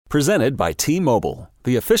Presented by T-Mobile,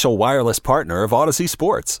 the official wireless partner of Odyssey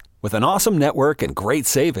Sports. With an awesome network and great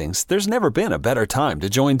savings, there's never been a better time to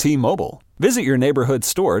join T-Mobile. Visit your neighborhood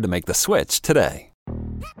store to make the switch today.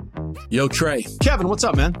 Yo, Trey. Kevin, what's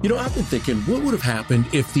up, man? You know, I've been thinking, what would have happened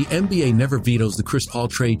if the NBA never vetoes the Chris Paul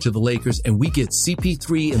trade to the Lakers and we get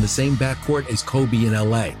CP3 in the same backcourt as Kobe in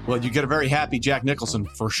LA? Well, you get a very happy Jack Nicholson,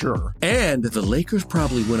 for sure. And the Lakers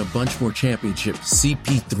probably win a bunch more championships.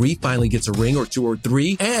 CP3 finally gets a ring or two or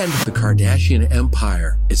three, and the Kardashian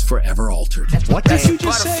empire is forever altered. What did you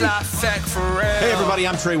just say? Hey, everybody,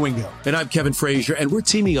 I'm Trey Wingo. And I'm Kevin Frazier, and we're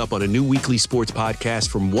teaming up on a new weekly sports podcast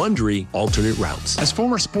from Wondery, Alternate Routes. As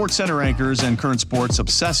former Sports Center anchors and current sports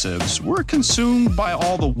obsessives, we're consumed by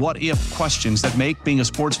all the what-if questions that make being a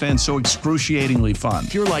sports fan so excruciatingly fun.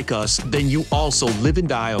 If you're like us, then you also live and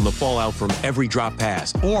die on the fallout from every drop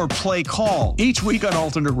pass. Or play call. Each week on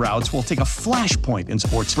Alternate Routes, we'll take a flashpoint in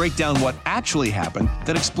sports, break down what actually happened,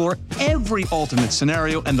 then explore every alternate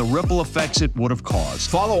scenario and the ripple effects it would have caused.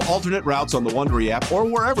 Follow Alternate Routes on the Wondery app or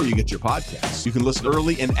wherever you get your podcasts. You can listen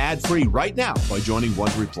early and ad-free right now by joining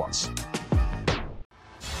Wondery Plus.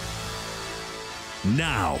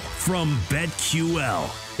 Now, from BetQL,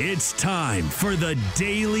 it's time for the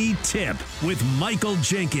Daily Tip with Michael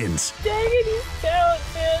Jenkins. Dang it, he's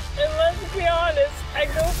talented. And let's be honest, I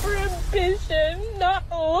go for ambition, not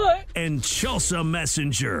look. And Chelsea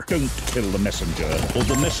Messenger. Don't kill the messenger, or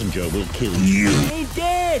the messenger will kill you. Hey,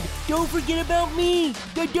 Dad, don't forget about me,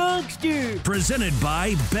 the dogster. Presented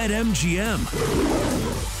by BetMGM.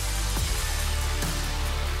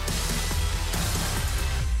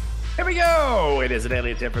 Here we go. It is a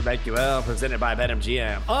Daily Tip from BetQL, presented by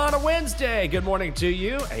BetMGM. On a Wednesday, good morning to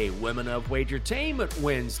you. A Women of Wagertainment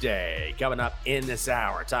Wednesday. Coming up in this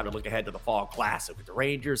hour, time to look ahead to the Fall Classic with the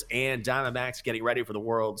Rangers and Diamondbacks getting ready for the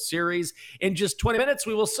World Series. In just 20 minutes,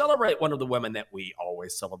 we will celebrate one of the women that we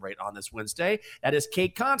always celebrate on this Wednesday. That is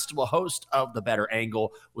Kate Constable, host of The Better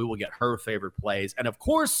Angle. We will get her favorite plays. And of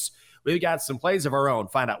course, we've got some plays of our own.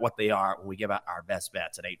 Find out what they are when we give out our best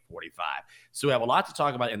bets at 8:45. So we have a lot to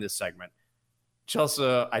talk about in this segment. Chelsea,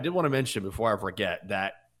 I did want to mention before I forget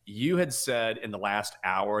that you had said in the last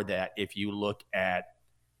hour that if you look at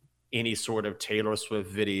any sort of Taylor Swift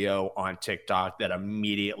video on TikTok, that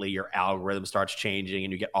immediately your algorithm starts changing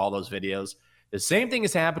and you get all those videos. The same thing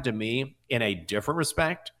has happened to me in a different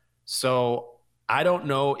respect. So I don't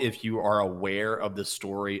know if you are aware of the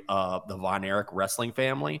story of the Von Erich wrestling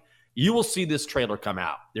family. You will see this trailer come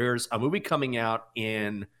out. There's a movie coming out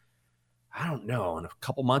in, I don't know, in a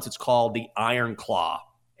couple months. It's called The Iron Claw.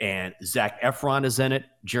 And Zac Efron is in it.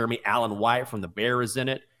 Jeremy Allen White from The Bear is in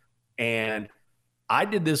it. And I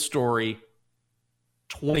did this story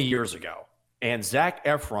 20 years ago. And Zac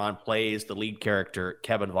Efron plays the lead character,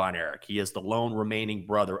 Kevin Von Erich. He is the lone remaining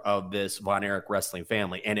brother of this Von Erich wrestling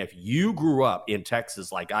family. And if you grew up in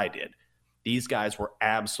Texas like I did, these guys were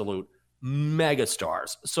absolute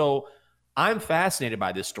megastars. So I'm fascinated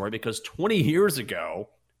by this story because 20 years ago,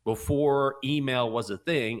 before email was a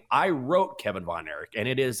thing, I wrote Kevin Von Erich, and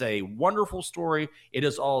it is a wonderful story. It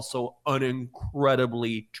is also an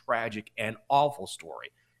incredibly tragic and awful story.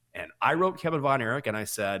 And I wrote Kevin Von Erich, and I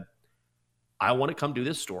said, I want to come do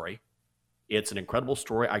this story. It's an incredible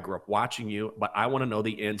story. I grew up watching you, but I want to know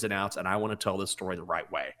the ins and outs, and I want to tell this story the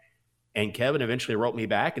right way. And Kevin eventually wrote me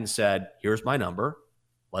back and said, here's my number.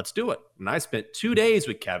 Let's do it. And I spent 2 days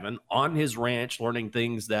with Kevin on his ranch learning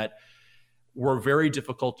things that were very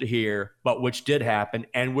difficult to hear, but which did happen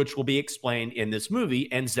and which will be explained in this movie.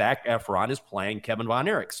 And Zac Efron is playing Kevin Von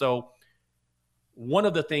Erich. So one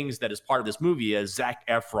of the things that is part of this movie is Zac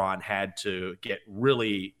Efron had to get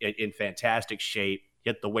really in fantastic shape,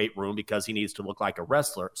 hit the weight room because he needs to look like a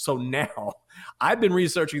wrestler. So now I've been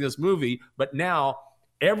researching this movie, but now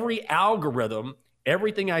every algorithm,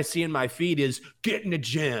 everything I see in my feed is get in the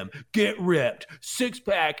gym, get ripped,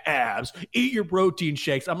 six-pack abs, eat your protein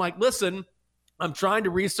shakes. I'm like, listen, I'm trying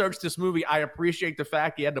to research this movie. I appreciate the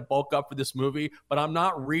fact he had to bulk up for this movie, but I'm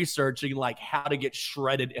not researching like how to get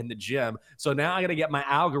shredded in the gym. So now I got to get my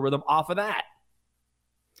algorithm off of that.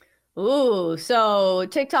 Ooh, so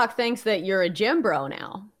TikTok thinks that you're a gym bro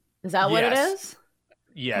now. Is that what it is?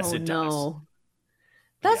 Yes, it does. No.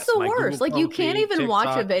 That's the worst. Like, you can't even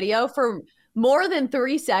watch a video for more than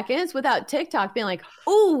 3 seconds without TikTok being like,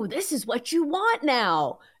 ooh, this is what you want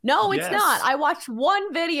now. No, it's not. I watched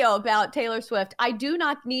one video about Taylor Swift. I do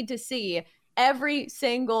not need to see every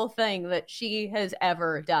single thing that she has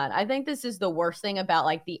ever done. I think this is the worst thing about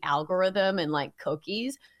like the algorithm and like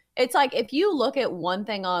cookies. It's like if you look at one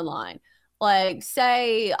thing online, like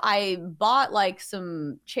say I bought like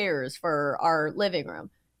some chairs for our living room.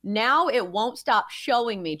 Now it won't stop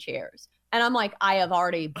showing me chairs. And I'm like, I have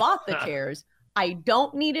already bought the chairs. I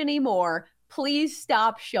don't need any more. Please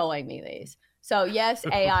stop showing me these. So yes,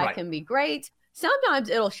 AI can be great. Sometimes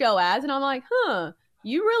it'll show ads and I'm like,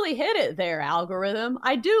 you really hit it there, algorithm.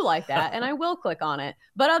 I do like that, and I will click on it.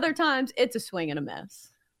 But other times, it's a swing and a miss.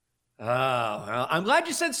 Oh, well, I'm glad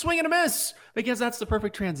you said swing and a miss, because that's the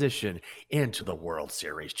perfect transition into the World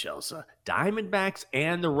Series, Chelsea. Diamondbacks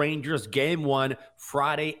and the Rangers, Game 1,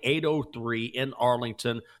 Friday, 8:03 in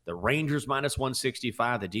Arlington. The Rangers minus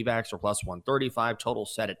 165. The D-backs are plus 135. Total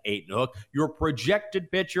set at 8.5. Your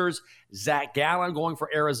projected pitchers, Zach Gallen going for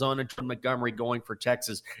Arizona, Jordan Montgomery going for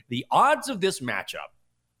Texas. The odds of this matchup,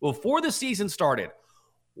 before the season started,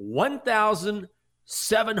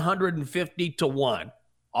 1,750 to 1.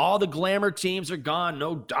 All the glamour teams are gone.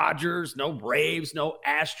 No Dodgers, no Braves, no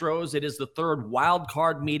Astros. It is the third wild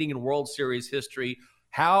card meeting in World Series history.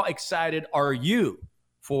 How excited are you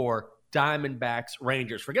for Diamondbacks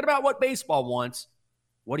Rangers? Forget about what baseball wants.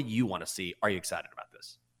 What do you want to see? Are you excited about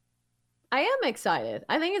this? I am excited.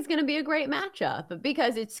 I think it's going to be a great matchup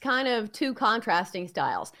because it's kind of two contrasting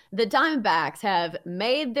styles. The Diamondbacks have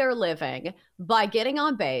made their living by getting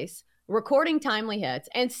on base, recording timely hits,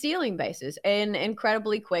 and stealing bases. An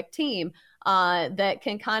incredibly quick team that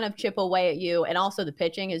can kind of chip away at you. And also the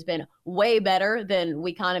pitching has been way better than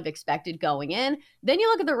we kind of expected going in. Then you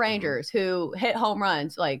look at the Rangers who hit home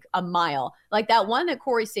runs like a mile. Like that one that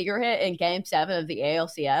Corey Seager hit in Game 7 of the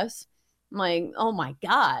ALCS. I'm like, oh my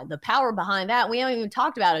God, the power behind that. We haven't even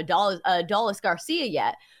talked about Adolis Garcia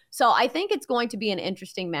yet. So I think it's going to be an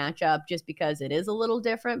interesting matchup just because it is a little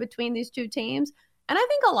different between these two teams. And I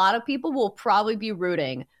think a lot of people will probably be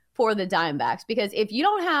rooting for the Diamondbacks because if you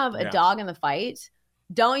don't have a dog in the fight,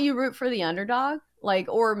 don't you root for the underdog? Like,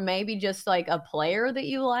 or maybe just like a player that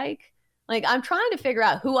you like? Like, I'm trying to figure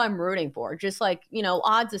out who I'm rooting for. Just like,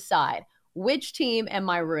 odds aside, which team am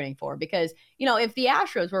I rooting for? Because, if the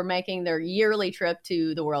Astros were making their yearly trip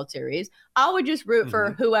to the World Series, I would just root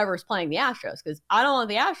for whoever's playing the Astros because I don't want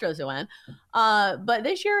the Astros to win. But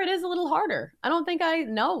this year it is a little harder. I don't think I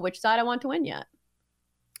know which side I want to win yet.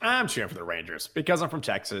 I'm cheering for the Rangers because I'm from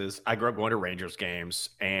Texas. I grew up going to Rangers games,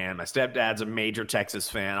 and my stepdad's a major Texas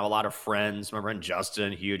fan. I have a lot of friends. My friend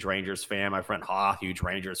Justin, huge Rangers fan. My friend Ha, huge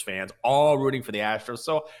Rangers fans, all rooting for the Astros.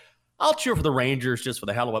 So I'll cheer for the Rangers just for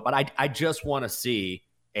the hell of it. But I just want to see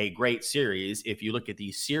a great series. If you look at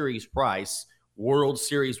the series price, World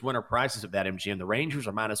Series winner prices of that MGM, the Rangers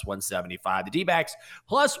are minus 175. The D-backs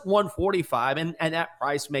plus 145, and that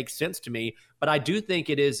price makes sense to me. But I do think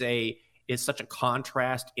it is such a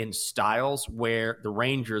contrast in styles where the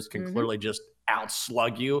Rangers can clearly just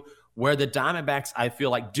outslug you, where the Diamondbacks, I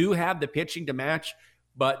feel like, do have the pitching to match,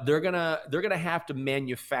 but they're gonna have to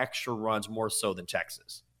manufacture runs more so than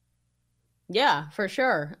Texas. Yeah, for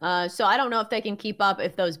sure. So I don't know if they can keep up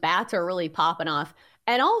if those bats are really popping off.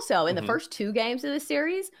 And also in the first two games of the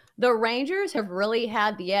series, the Rangers have really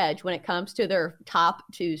had the edge when it comes to their top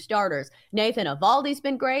two starters. Nathan Eovaldi's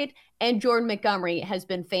been great, and Jordan Montgomery has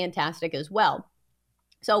been fantastic as well.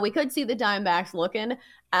 So we could see the Diamondbacks looking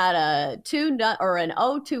at a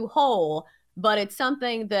 0-2 hole, but it's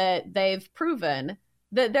something that they've proven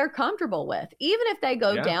that they're comfortable with. Even if they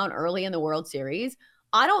go down early in the World Series,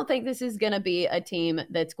 I don't think this is going to be a team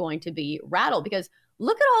that's going to be rattled because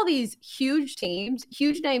look at all these huge teams,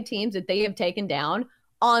 huge name teams that they have taken down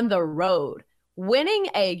on the road. Winning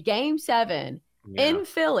a Game 7 in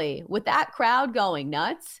Philly with that crowd going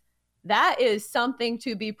nuts, that is something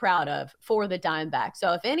to be proud of for the Diamondbacks.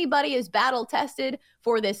 So if anybody is battle tested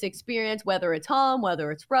for this experience, whether it's home,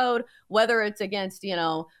 whether it's road, whether it's against,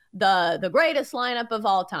 the greatest lineup of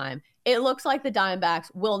all time, it looks like the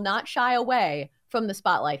Diamondbacks will not shy away from the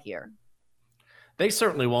spotlight here. They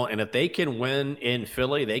certainly won't. And if they can win in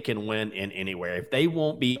Philly, they can win in anywhere. If they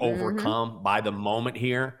won't be overcome by the moment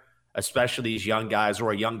here, especially these young guys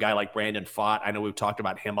or a young guy like Brandon Pfaadt. I know we've talked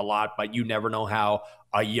about him a lot, but you never know how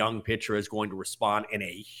a young pitcher is going to respond in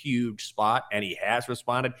a huge spot, and he has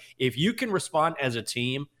responded. If you can respond as a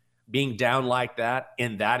team being down like that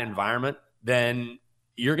in that environment, then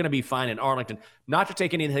you're going to be fine in Arlington. Not to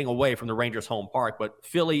take anything away from the Rangers' home park, but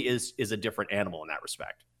Philly is a different animal in that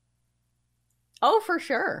respect. Oh, for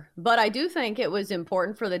sure. But I do think it was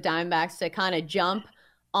important for the Diamondbacks to kind of jump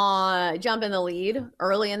in the lead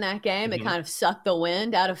early in that game. It kind of sucked the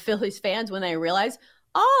wind out of Phillies fans when they realized,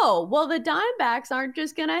 oh, well, the Diamondbacks aren't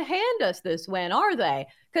just going to hand us this win, are they?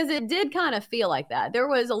 Because it did kind of feel like that. There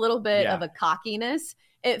was a little bit of a cockiness,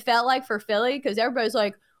 it felt like, for Philly, because everybody's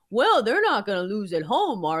like, well, they're not going to lose at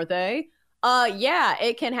home, are they? Yeah,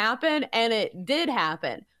 it can happen, and it did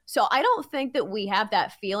happen. So I don't think that we have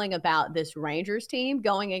that feeling about this Rangers team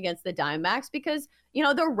going against the Diamondbacks because,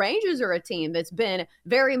 the Rangers are a team that's been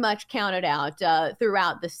very much counted out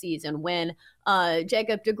throughout the season. When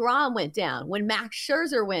Jacob deGrom went down, when Max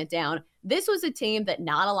Scherzer went down, this was a team that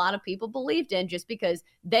not a lot of people believed in just because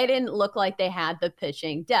they didn't look like they had the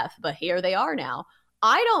pitching depth. But here they are now.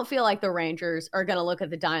 I don't feel like the Rangers are going to look at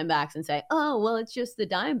the Diamondbacks and say, oh, well, it's just the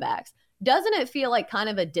Diamondbacks. Doesn't it feel like kind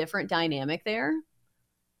of a different dynamic there?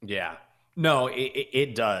 Yeah. No,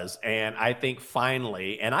 it does. And I think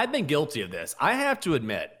finally, and I've been guilty of this, I have to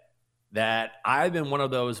admit that I've been one of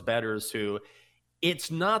those bettors who, it's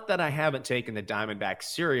not that I haven't taken the Diamondbacks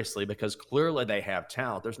seriously because clearly they have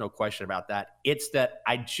talent. There's no question about that. It's that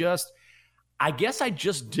I guess I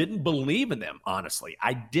just didn't believe in them, honestly.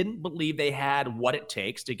 I didn't believe they had what it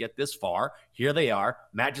takes to get this far. Here they are.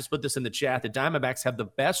 Matt just put this in the chat. The Diamondbacks have the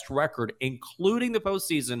best record, including the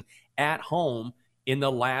postseason, at home in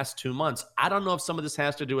the last 2 months. I don't know if some of this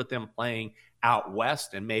has to do with them playing out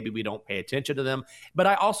west and maybe we don't pay attention to them. But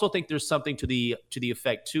I also think there's something to the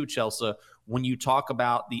effect too, Chelsea, when you talk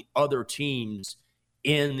about the other teams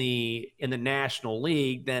in the National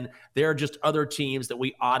League, then there are just other teams that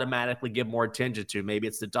we automatically give more attention to. Maybe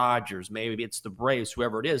it's the Dodgers, maybe it's the Braves,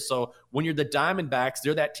 whoever it is. So when you're the Diamondbacks,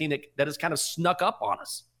 they're that team that has kind of snuck up on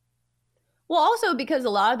us. Well, also because a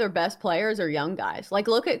lot of their best players are young guys. Like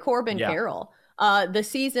look at Corbin Carroll. The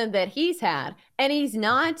season that he's had, and he's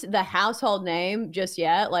not the household name just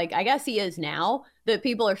yet. Like, I guess he is now that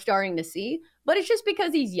people are starting to see, but it's just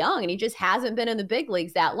because he's young and he just hasn't been in the big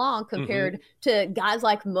leagues that long compared to guys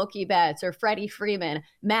like Mookie Betts or Freddie Freeman,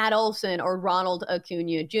 Matt Olson, or Ronald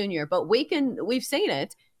Acuna Jr. But we've seen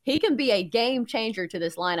it. He can be a game changer to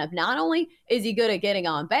this lineup. Not only is he good at getting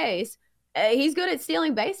on base, he's good at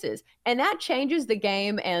stealing bases, and that changes the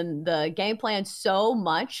game and the game plan so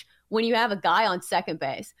much when you have a guy on second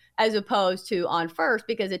base as opposed to on first,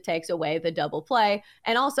 because it takes away the double play.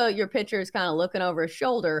 And also your pitcher is kind of looking over his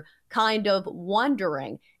shoulder, kind of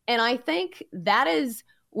wondering. And I think that is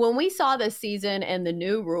when we saw this season and the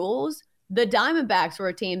new rules, the Diamondbacks were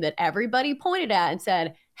a team that everybody pointed at and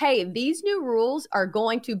said, hey, these new rules are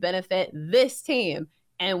going to benefit this team.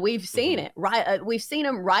 And we've seen it, right? We've seen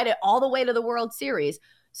them ride it all the way to the World Series.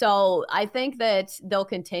 So I think that they'll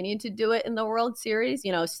continue to do it in the World Series,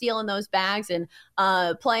 stealing those bags and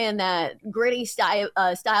playing that gritty style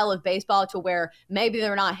of baseball to where maybe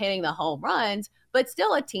they're not hitting the home runs, but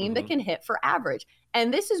still a team that can hit for average.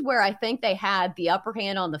 And this is where I think they had the upper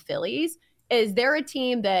hand on the Phillies, is they're a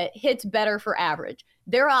team that hits better for average.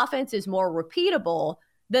 Their offense is more repeatable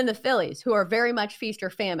than the Phillies, who are very much feast or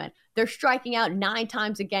famine. They're striking out 9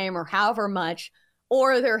 times a game or however much,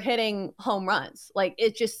 or they're hitting home runs. Like,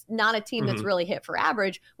 it's just not a team that's really hit for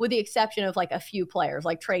average, with the exception of like a few players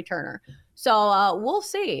like Trey Turner. So we'll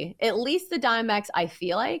see. At least the Diamondbacks, I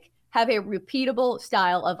feel like, have a repeatable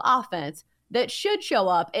style of offense that should show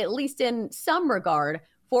up, at least in some regard,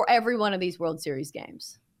 for every one of these World Series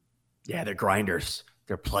games. Yeah, they're grinders.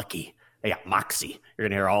 They're plucky. They got moxie. You're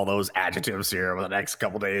going to hear all those adjectives here over the next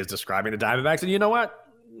couple of days describing the Diamondbacks. And you know what?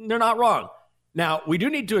 They're not wrong. Now, we do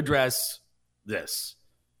need to address this,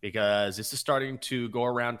 because this is starting to go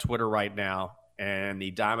around Twitter right now, and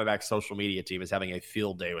the Diamondbacks social media team is having a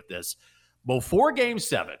field day with this. Before Game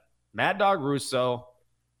 7, Mad Dog Russo,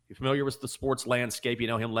 you're familiar with the sports landscape, you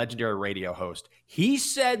know him, legendary radio host. He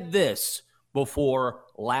said this before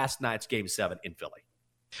last night's Game 7 in Philly.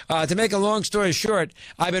 To make a long story short,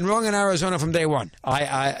 I've been wrong in Arizona from day one.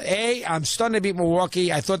 I'm stunned to beat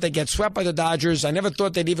Milwaukee. I thought they'd get swept by the Dodgers. I never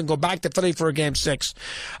thought they'd even go back to Philly for a Game 6.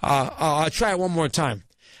 I'll try it one more time.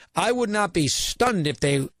 I would not be stunned if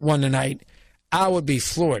they won tonight. I would be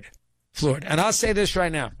floored. And I'll say this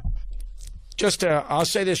right now. I'll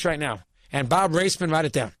say this right now. And Bob Raceman, write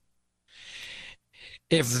it down.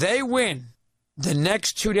 If they win the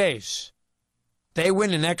next 2 days, they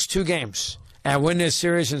win the next 2 games, and win this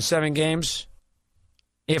series in 7 games,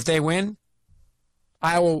 if they win,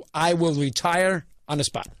 I will retire on the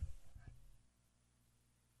spot.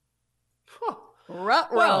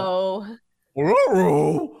 Ruh-roh.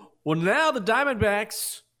 Well, now the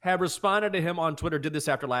Diamondbacks have responded to him on Twitter, did this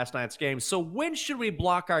after last night's game. So when should we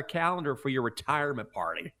block our calendar for your retirement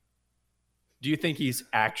party? Do you think he's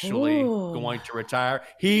actually going to retire?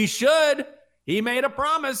 He should. He made a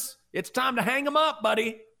promise. It's time to hang him up,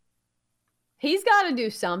 buddy. He's got to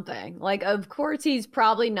do something. Like, of course, he's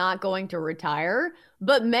probably not going to retire,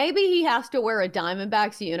 but maybe he has to wear a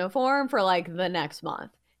Diamondbacks uniform for like the next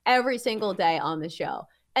month, every single day on the show.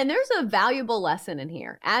 And there's a valuable lesson in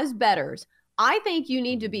here. As bettors, I think you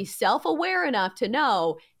need to be self-aware enough to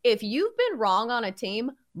know if you've been wrong on a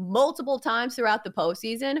team multiple times throughout the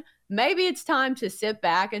postseason, maybe it's time to sit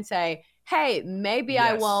back and say, hey, maybe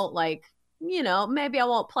I won't maybe I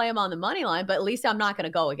won't play him on the money line, but at least I'm not going to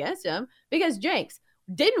go against him. Because Jenks,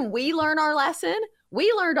 didn't we learn our lesson?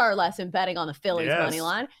 We learned our lesson betting on the Phillies money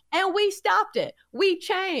line, and we stopped it. We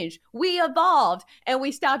changed, we evolved, and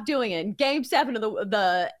we stopped doing it in Game 7 of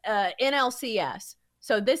the NLCS.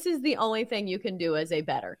 So this is the only thing you can do as a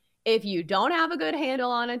bettor. If you don't have a good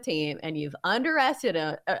handle on a team and you've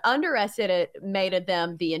underestimated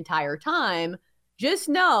them the entire time, just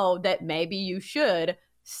know that maybe you should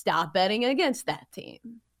stop betting against that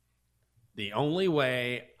team. The only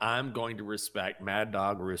way I'm going to respect Mad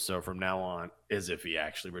Dog Russo from now on is if he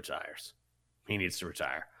actually retires. He needs to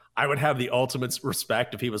retire. I would have the ultimate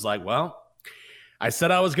respect if he was like, well, I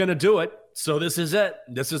said I was going to do it, so this is it.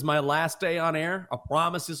 This is my last day on air. A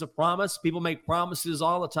promise is a promise. People make promises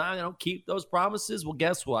all the time. They don't keep those promises. Well,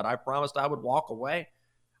 guess what? I promised I would walk away.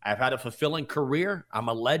 I've had a fulfilling career. I'm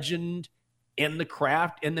a legend in the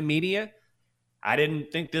craft, in the media. I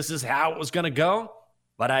didn't think this is how it was going to go,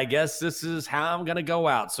 but I guess this is how I'm going to go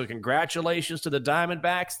out. So congratulations to the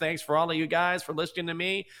Diamondbacks. Thanks for all of you guys for listening to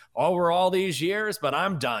me over all these years, but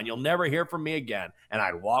I'm done. You'll never hear from me again. And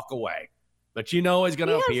I'd walk away. But he's going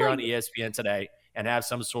to appear on ESPN today and have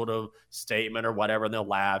some sort of statement or whatever, and they'll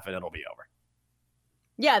laugh, and it'll be over.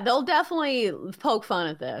 Yeah, they'll definitely poke fun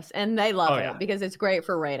at this, and they love it because it's great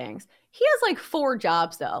for ratings. He has 4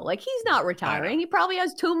 jobs, though. He's not retiring. He probably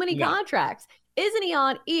has too many contracts. Isn't he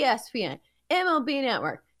on ESPN, MLB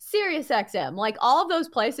Network, SiriusXM? All of those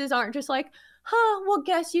places aren't just well,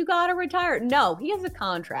 guess you got to retire. No, he has a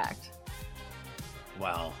contract.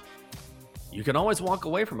 Well, you can always walk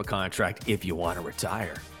away from a contract if you want to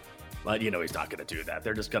retire. But he's not going to do that.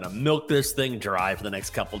 They're just going to milk this thing dry for the next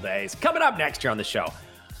couple days. Coming up next year on the show,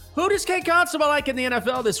 who does Kate Constable like in the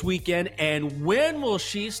NFL this weekend? And when will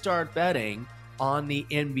she start betting on the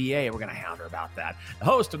NBA? We're going to hound her about that. The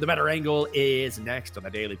host of The Better Angle is next on the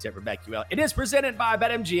Daily Tip from BetQL. It is presented by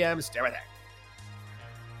BetMGM. Stay right there.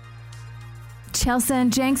 Chelsea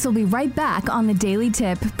and Jenks will be right back on the Daily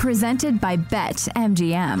Tip, presented by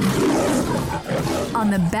BetMGM on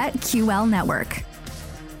the BetQL network.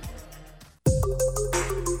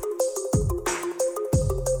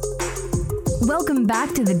 Welcome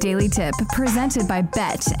back to the Daily Tip, presented by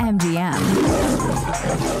BetMGM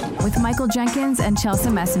with Michael Jenkins and Chelsea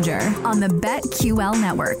Messenger on the BetQL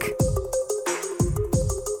network.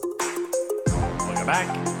 Welcome back.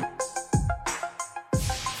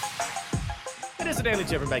 It is the Daily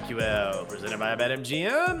Tip from BetQL, presented by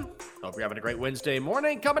BetMGM. Hope you're having a great Wednesday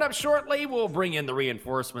morning. Coming up shortly, we'll bring in the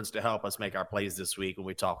reinforcements to help us make our plays this week when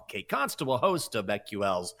we talk with Kate Constable, host of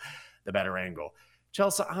BetQL's The Better Angle.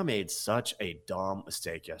 Chelsea, I made such a dumb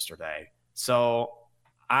mistake yesterday. So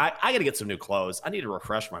I got to get some new clothes. I need to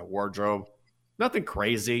refresh my wardrobe. Nothing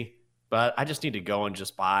crazy, but I just need to go and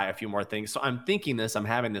just buy a few more things. So I'm thinking this. I'm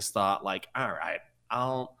having this thought all right,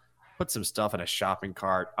 I'll put some stuff in a shopping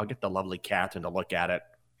cart. I'll get the lovely Catherine to look at it,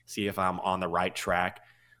 see if I'm on the right track.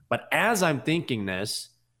 But as I'm thinking this,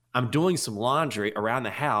 I'm doing some laundry around the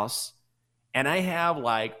house, and I have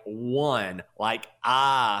one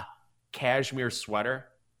cashmere sweater,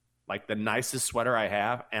 the nicest sweater I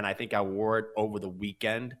have, and I think I wore it over the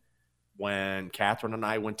weekend when Catherine and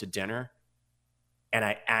I went to dinner, and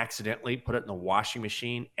I accidentally put it in the washing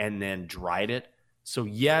machine and then dried it. So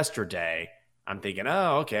yesterday, I'm thinking,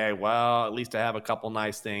 oh, okay, well, at least I have a couple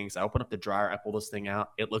nice things. I open up the dryer, I pull this thing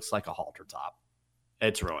out. It looks like a halter top.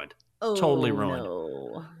 It's ruined. Oh, totally ruined.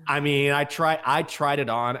 No. I tried it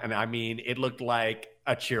on, and it looked like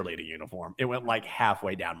a cheerleader uniform. It went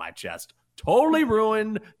halfway down my chest. Totally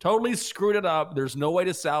ruined, totally screwed it up. There's no way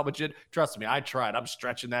to salvage it. Trust me, I tried. I'm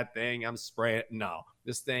stretching that thing. I'm spraying it. No,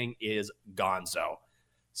 this thing is gonzo.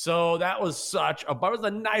 So that was but it was the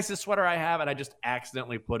nicest sweater I have, and I just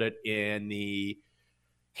accidentally put it in the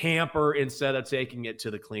hamper instead of taking it to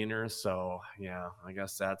the cleaners. So yeah, I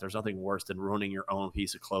guess there's nothing worse than ruining your own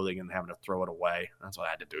piece of clothing and having to throw it away. That's what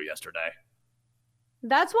I had to do yesterday.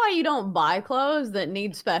 That's why you don't buy clothes that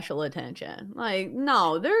need special attention.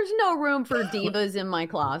 No, there's no room for divas in my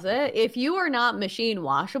closet. If you are not machine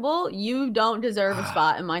washable, you don't deserve a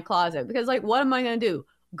spot in my closet. Because what am I going to do?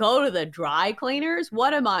 Go to the dry cleaners?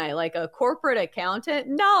 What am I, a corporate accountant?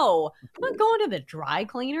 No, I'm not going to the dry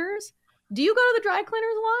cleaners. Do you go to the dry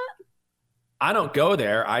cleaners a lot? I don't go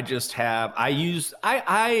there. I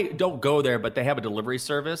don't go there, but they have a delivery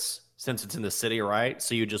service since it's in the city, right?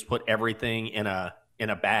 So you just put everything in a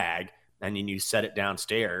bag, and then you set it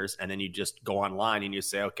downstairs, and then you just go online and you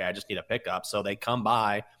say, okay, I just need a pickup. So they come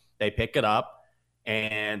by, they pick it up,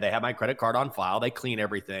 and they have my credit card on file. They clean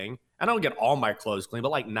everything, I don't get all my clothes clean, but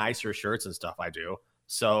like nicer shirts and stuff I do.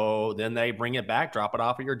 So then they bring it back, drop it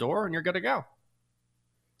off at your door, and you're good to go.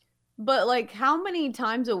 But like, how many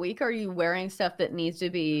times a week are you wearing stuff that needs to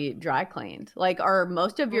be dry cleaned? Like, are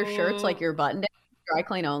most of your shirts, like your button down, dry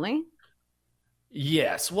clean only?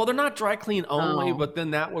 Yes. Well, they're not dry clean only, but then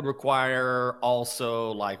that would require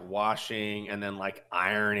also like washing and then like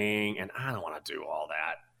ironing. And I don't want to do all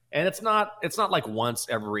that. And it's not like once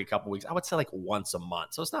every couple weeks. I would say like once a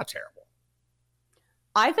month. So it's not terrible.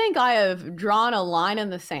 I think I have drawn a line in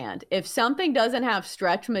the sand. If something doesn't have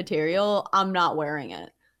stretch material, I'm not wearing it.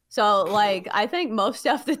 So like, I think most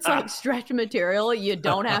stuff that's like stretch material, you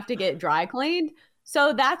don't have to get dry cleaned.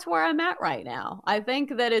 So that's where I'm at right now. I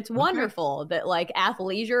think that it's wonderful that like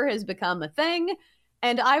athleisure has become a thing.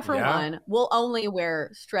 And I, for one, will only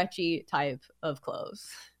wear stretchy type of clothes.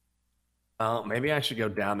 Maybe I should go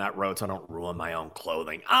down that road so I don't ruin my own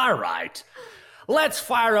clothing. All right. Let's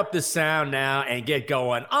fire up the sound now and get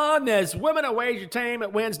going on this Women of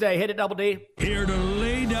Wagertainment Wednesday. Hit it, Double D. Here to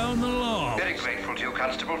lay down the law. Very grateful to you,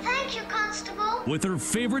 Constable. Thank you, Constable. With her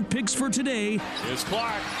favorite picks for today. Here's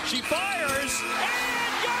Clark. She fires and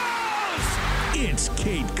goes! It's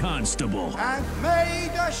Kate Constable. And may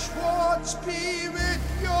the Schwartz be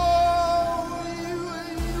with you.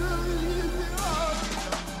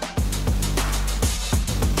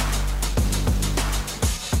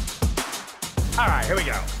 All right, here we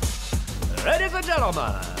go. Ladies and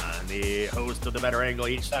gentlemen, the host of The Better Angle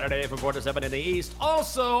each Saturday from 4 to 7 in the East.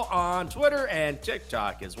 Also on Twitter and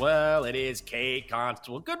TikTok as well. It is Kate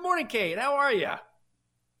Constable. Good morning, Kate. How are you?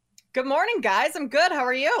 Good morning, guys. I'm good. How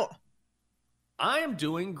are you? I am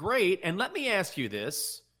doing great. And let me ask you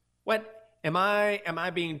this. Am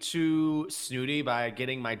I being too snooty by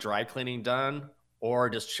getting my dry cleaning done? Or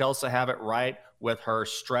does Chelsea have it right with her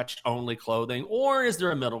stretched-only clothing? Or is there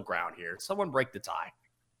a middle ground here? Someone break the tie.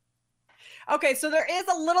 Okay, so there is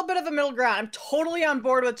a little bit of a middle ground. I'm totally on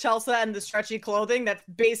board with Chelsea and the stretchy clothing. That's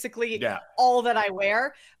basically all that I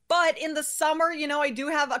wear. But in the summer, you know, I do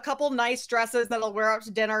have a couple nice dresses that I'll wear out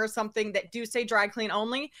to dinner or something that do say dry clean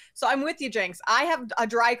only. So I'm with you, Jinx. I have a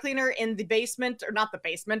dry cleaner in the basement, or not the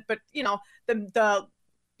basement, but, you know, the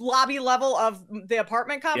lobby level of the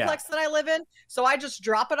apartment complex that I live in. So I just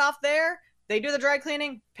drop it off there. They do the dry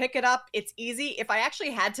cleaning, pick it up. It's easy. If I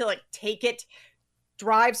actually had to like take it,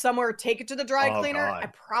 drive somewhere, take it to the dry cleaner, I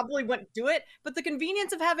probably wouldn't do it. But the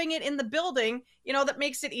convenience of having it in the building, you know, that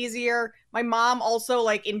makes it easier. My mom also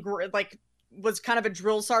was kind of a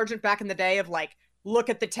drill sergeant back in the day of like, look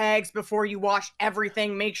at the tags before you wash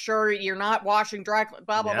everything. Make sure you're not washing dry,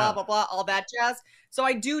 blah, blah, blah, blah, blah, all that jazz. So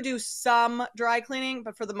I do some dry cleaning,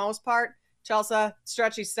 but for the most part, Chelsea,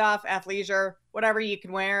 stretchy stuff, athleisure, whatever you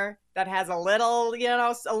can wear that has a little, you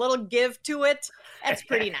know, a little give to it. That's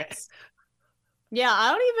pretty nice. Yeah,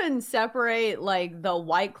 I don't even separate like the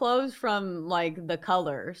white clothes from like the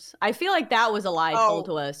colors. I feel like that was a lie told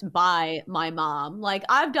to us by my mom. Like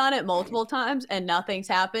I've done it multiple times and nothing's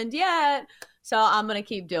happened yet. So I'm going to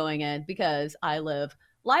keep doing it because I live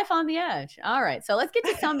life on the edge. All right, so let's get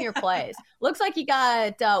to some of your plays. Looks like you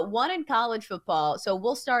got one in college football. So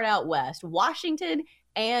we'll start out west. Washington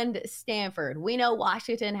and Stanford. We know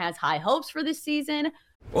Washington has high hopes for this season.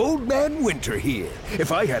 Old Man Winter here.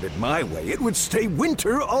 If I had it my way, it would stay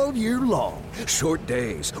winter all year long. Short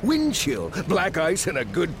days, wind chill, black ice, and a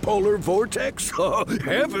good polar vortex. Oh,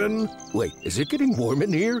 heaven. Wait, is it getting warm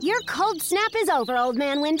in here? Your cold snap is over, Old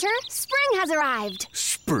Man Winter. Spring has arrived.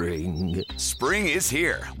 Spring. Spring is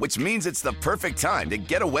here, which means it's the perfect time to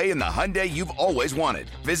get away in the Hyundai you've always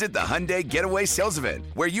wanted. Visit the Hyundai Getaway Sales Event,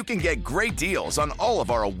 where you can get great deals on all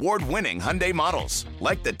of our award-winning Hyundai models,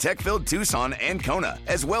 like the tech-filled Tucson and Kona,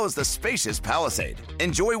 as well as the spacious Palisade.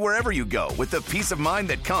 Enjoy wherever you go with the peace of mind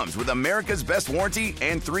that comes with America's best warranty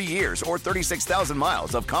and 3 years or 36,000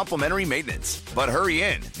 miles of complimentary maintenance. But hurry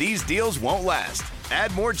in, these deals won't last.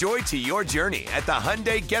 Add more joy to your journey at the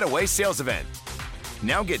Hyundai Getaway Sales Event.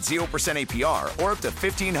 Now get 0% APR or up to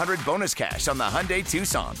 $1,500 bonus cash on the Hyundai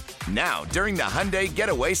Tucson. Now, during the Hyundai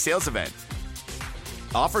Getaway Sales Event.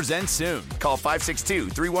 Offers end soon. Call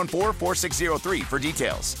 562-314-4603 for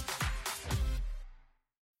details.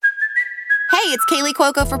 Hey, it's Kaylee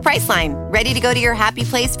Cuoco for Priceline. Ready to go to your happy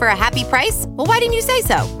place for a happy price? Well, why didn't you say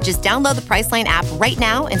so? Just download the Priceline app right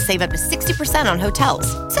now and save up to 60% on hotels.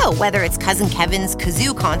 So whether it's Cousin Kevin's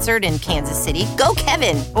Kazoo Concert in Kansas City, go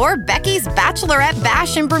Kevin, or Becky's Bachelorette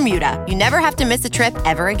Bash in Bermuda, you never have to miss a trip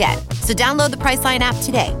ever again. So download the Priceline app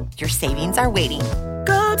today. Your savings are waiting.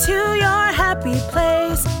 Go to your happy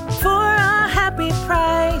place for a happy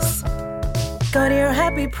price. Go to your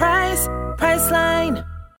happy price, Priceline.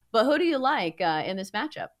 But who do you like in this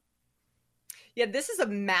matchup? Yeah, this is a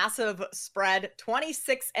massive spread,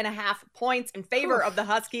 26.5 points in favor of the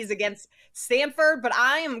Huskies against Stanford, but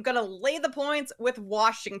I am going to lay the points with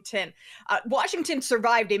Washington. Washington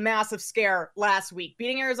survived a massive scare last week,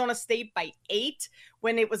 beating Arizona State by 8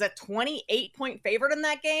 when it was a 28-point favorite in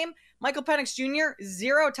that game. Michael Penix Jr.,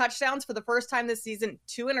 0 touchdowns for the first time this season,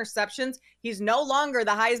 2 interceptions. He's no longer the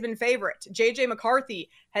Heisman favorite. J.J. McCarthy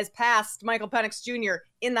has passed Michael Penix Jr.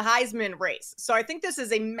 in the Heisman race. So I think this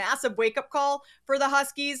is a massive wake-up call for the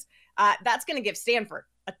Huskies. That's going to give Stanford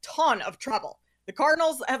a ton of trouble. The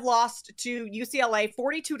Cardinals have lost to UCLA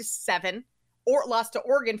 42-7. Or lost to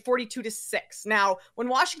Oregon 42-6. Now, when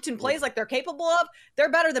Washington plays like they're capable of,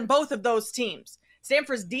 they're better than both of those teams.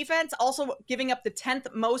 Stanford's defense also giving up the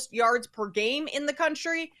 10th most yards per game in the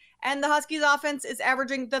country, and the Huskies offense is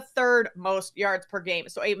averaging the 3rd most yards per game.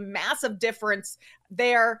 So a massive difference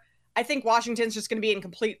there. I think Washington's just going to be in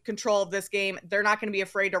complete control of this game. They're not going to be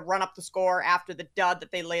afraid to run up the score after the dud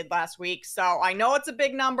that they laid last week. So I know it's a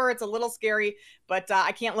big number. It's a little scary, but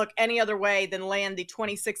I can't look any other way than laying the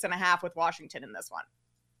 26.5 with Washington in this one.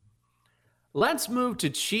 Let's move to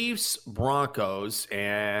Chiefs Broncos,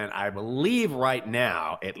 and I believe right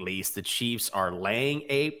now, at least, the Chiefs are laying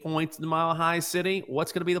 8 points in the Mile High City.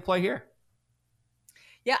 What's going to be the play here?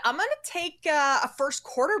 Yeah, I'm going to take a first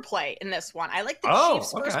quarter play in this one. I like the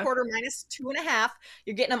Chiefs first quarter -2.5.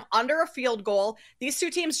 You're getting them under a field goal. These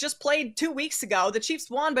two teams just played 2 weeks ago. The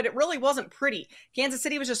Chiefs won, but it really wasn't pretty. Kansas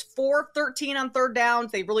City was just 4-13 on third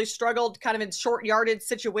downs. They really struggled kind of in short yardage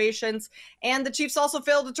situations. And the Chiefs also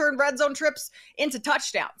failed to turn red zone trips into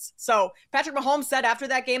touchdowns. So Patrick Mahomes said after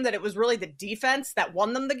that game that it was really the defense that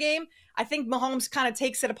won them the game. I think Mahomes kind of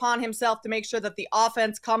takes it upon himself to make sure that the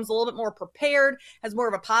offense comes a little bit more prepared, has more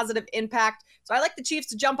of a positive impact. So I like the Chiefs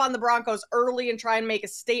to jump on the Broncos early and try and make a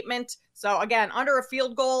statement. So again, under a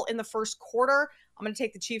field goal in the first quarter, I'm going to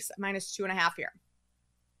take the Chiefs at -2.5 here.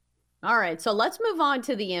 All right, so let's move on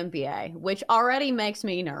to the NBA, which already makes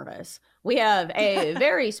me nervous. We have a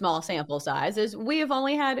very small sample size, as we have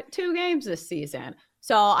only had 2 games this season.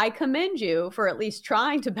 So I commend you for at least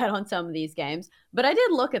trying to bet on some of these games. But I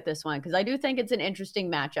did look at this one because I do think it's an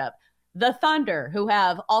interesting matchup. The Thunder, who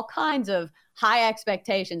have all kinds of high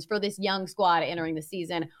expectations for this young squad entering the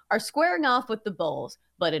season, are squaring off with the Bulls.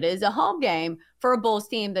 But it is a home game for a Bulls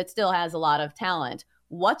team that still has a lot of talent.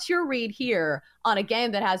 What's your read here on a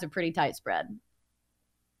game that has a pretty tight spread?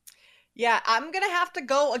 Yeah, I'm going to have to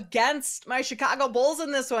go against my Chicago Bulls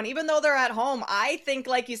in this one, even though they're at home. I think,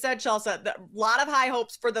 like you said, Chelsea, a lot of high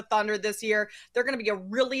hopes for the Thunder this year. They're going to be a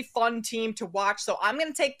really fun team to watch. So I'm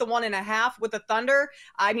going to take the 1.5 with the Thunder.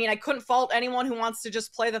 I mean, I couldn't fault anyone who wants to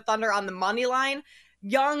just play the Thunder on the money line.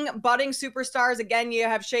 Young, budding superstars. Again, you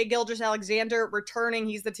have Shai Gilgeous-Alexander returning.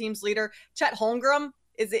 He's the team's leader. Chet Holmgren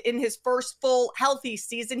is in his first full healthy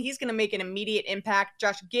season. He's going to make an immediate impact.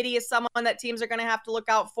 Josh Giddey is someone that teams are going to have to look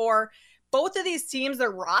out for. Both of these teams,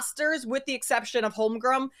 their rosters, with the exception of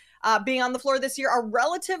Holmgren being on the floor this year, are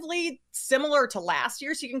relatively similar to last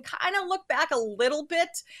year. So you can kind of look back a little bit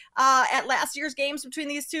at last year's games between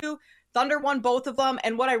these two. Thunder won both of them.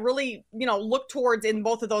 And what I really, look towards in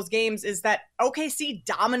both of those games is that OKC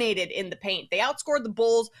dominated in the paint. They outscored the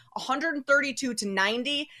Bulls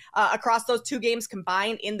 132-90 across those 2 games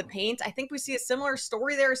combined in the paint. I think we see a similar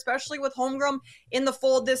story there, especially with Holmgren in the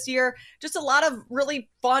fold this year. Just a lot of really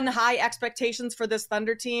fun, high expectations for this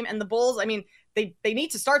Thunder team. And the Bulls, I mean, they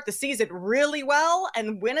need to start the season really well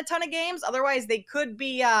and win a ton of games. Otherwise, they could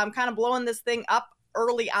be kind of blowing this thing up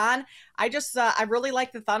early on. I really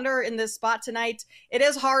like the Thunder in this spot tonight. It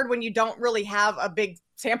is hard when you don't really have a big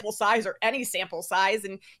sample size or any sample size.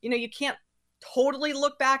 And, you can't totally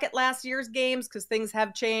look back at last year's games because things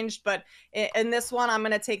have changed. But in this one, I'm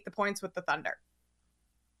going to take the points with the Thunder.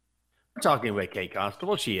 We're talking with Kate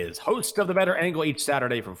Constable. She is host of The Better Angle each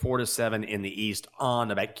Saturday from 4 to 7 in the East on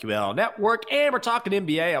the BetQL Network. And we're talking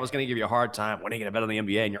NBA. I was going to give you a hard time. When are you going to bet on the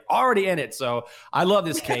NBA? And you're already in it. So I love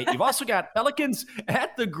this, Kate. You've also got Pelicans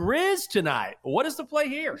at the Grizz tonight. What is the play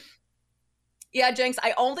here? Yeah, Jenks,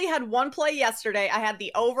 I only had one play yesterday. I had the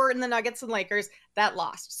over in the Nuggets and Lakers. That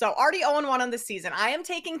lost. So already 0-1 on the season. I am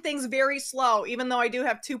taking things very slow, even though I do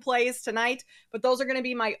have 2 plays tonight. But those are going to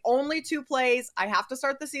be my only 2 plays. I have to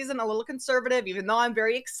start the season a little conservative, even though I'm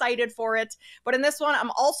very excited for it. But in this one,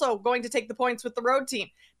 I'm also going to take the points with the road team.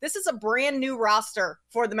 This is a brand new roster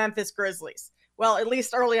for the Memphis Grizzlies. Well, at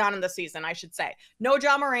least early on in the season, I should say. No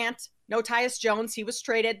Ja Morant. No Tyus Jones, he was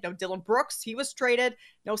traded. No Dylan Brooks, he was traded.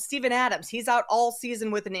 No Steven Adams, he's out all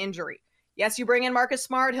season with an injury. Yes, you bring in Marcus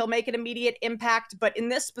Smart, he'll make an immediate impact, but in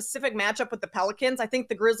this specific matchup with the Pelicans, I think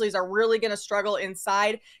the Grizzlies are really going to struggle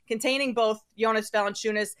inside, containing both Jonas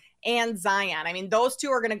Valanciunas and Zion. I mean, those two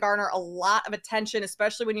are going to garner a lot of attention,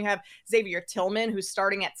 especially when you have Xavier Tillman, who's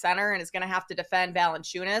starting at center and is going to have to defend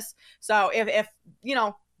Valanciunas. So if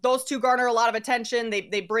those two garner a lot of attention.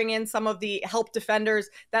 They bring in some of the help defenders.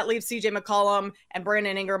 That leaves CJ McCollum and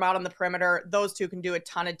Brandon Ingram out on the perimeter. Those two can do a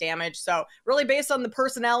ton of damage. So really based on the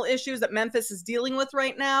personnel issues that Memphis is dealing with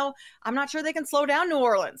right now, I'm not sure they can slow down New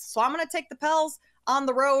Orleans. So I'm going to take the Pels on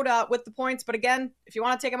the road with the points. But again, if you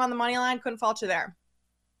want to take them on the money line, couldn't fault you there.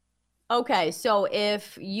 Okay, so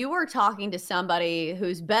if you were talking to somebody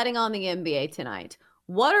who's betting on the NBA tonight,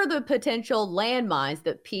 what are the potential landmines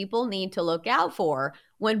that people need to look out for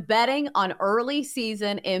when betting on early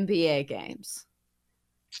season NBA games?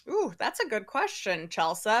 Ooh, that's a good question,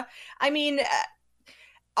 Chelsea. I mean,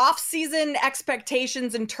 off-season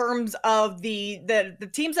expectations in terms of the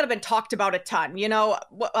teams that have been talked about a ton,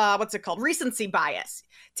 what's it called? Recency bias.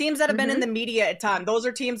 Teams that have been in the media a ton. Those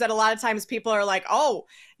are teams that a lot of times people are like, oh,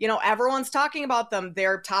 everyone's talking about them.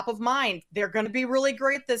 They're top of mind. They're going to be really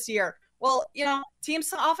great this year. Well,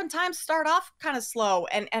 teams oftentimes start off kind of slow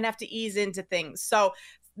and have to ease into things. So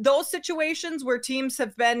those situations where teams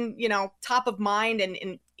have been, top of mind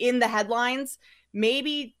and in the headlines,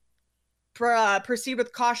 maybe proceed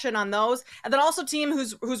with caution on those. And then also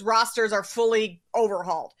teams whose rosters are fully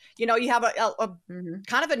overhauled. You have a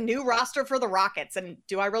kind of a new roster for the Rockets. And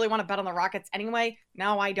do I really want to bet on the Rockets anyway?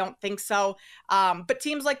 No, I don't think so. But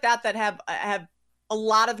teams like that have a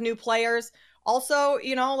lot of new players. Also,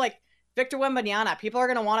 like Victor Wembanyama, people are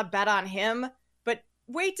going to want to bet on him, but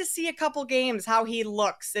wait to see a couple games, how he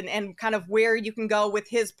looks and kind of where you can go with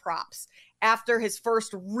his props after his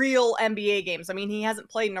first real NBA games. I mean, he hasn't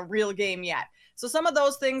played in a real game yet. So some of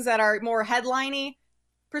those things that are more headliney,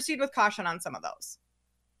 proceed with caution on some of those.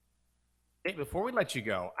 Hey, before we let you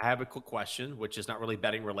go, I have a quick question, which is not really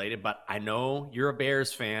betting related, but I know you're a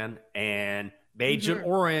Bears fan, and Bagent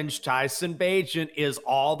Orange, Tyson Bagent is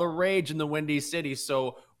all the rage in the Windy City.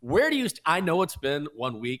 So where do you I know it's been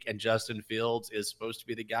 1 week and Justin Fields is supposed to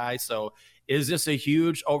be the guy. So is this a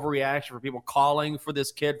huge overreaction for people calling for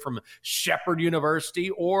this kid from Shepherd University,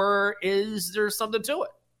 or is there something to it?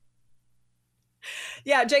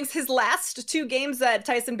 Yeah, Jenks, his last 2 games that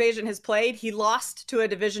Tyson Bagent has played, he lost to a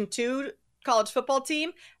Division II college football team,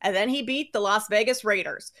 and then he beat the Las Vegas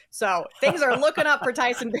Raiders. So things are looking up for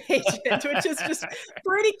Tyson Bagent, which is just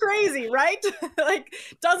pretty crazy, right? Like,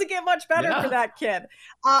 doesn't get much better for that kid.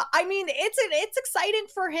 I mean, it's exciting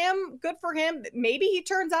for him. Good for him. Maybe he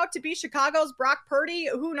turns out to be Chicago's Brock Purdy.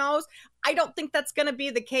 Who knows? I don't think that's going to be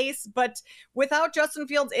the case, but without Justin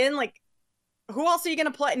Fields in, like, who else are you going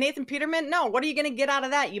to play? Nathan Peterman? No. What are you going to get out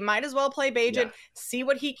of that? You might as well play Bagent, see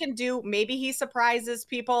what he can do. Maybe he surprises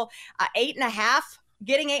people. 8.5,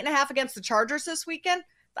 getting 8.5 against the Chargers this weekend.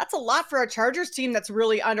 That's a lot for a Chargers team that's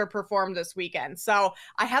really underperformed this weekend. So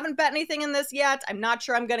I haven't bet anything in this yet. I'm not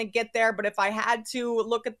sure I'm going to get there, but if I had to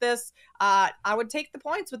look at this, I would take the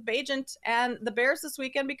points with Bagent and the Bears this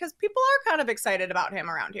weekend because people are kind of excited about him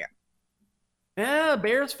around here. Yeah,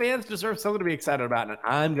 Bears fans deserve something to be excited about, and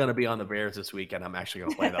I'm going to be on the Bears this weekend. I'm actually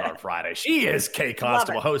going to play that on Friday. She is Kate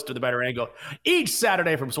Constable, host of The Better Angle, each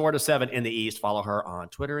Saturday from 4 to 7 in the East. Follow her on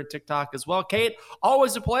Twitter and TikTok as well. Kate,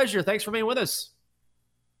 always a pleasure. Thanks for being with us.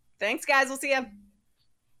 Thanks, guys. We'll see you.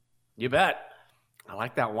 You bet. I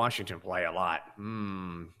like that Washington play a lot.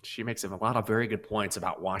 She makes a lot of very good points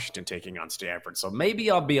about Washington taking on Stanford. So maybe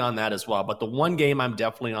I'll be on that as well. But the one game I'm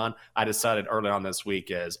definitely on, I decided early on this week,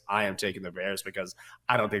 is I am taking the Bears because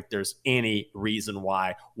I don't think there's any reason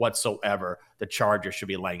why whatsoever the Chargers should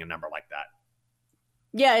be laying a number like that.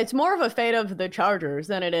 Yeah, it's more of a fate of the Chargers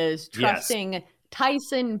than it is trusting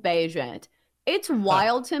Tyson Bagent. It's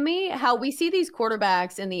wild to me how we see these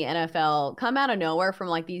quarterbacks in the NFL come out of nowhere from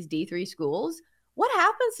like these D3 schools. What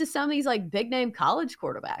happens to some of these like big name college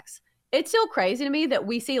quarterbacks? It's still crazy to me that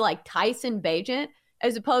we see like Tyson Bagent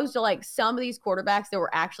as opposed to like some of these quarterbacks that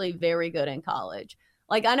were actually very good in college.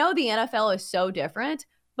 Like, I know the NFL is so different,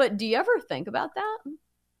 but do you ever think about that?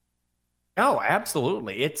 Oh,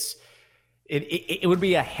 absolutely. It would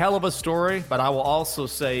be a hell of a story, but I will also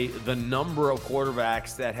say the number of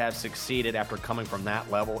quarterbacks that have succeeded after coming from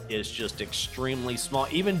that level is just extremely small.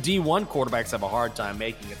 Even D1 quarterbacks have a hard time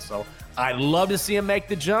making it. So I'd love to see him make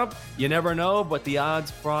the jump. You never know, but the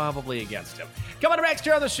odds probably against him. Coming up next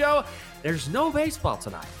year on the show, there's no baseball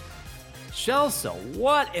tonight. Chelsea,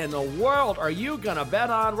 what in the world are you going to bet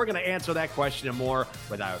on? We're going to answer that question and more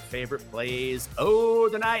with our favorite plays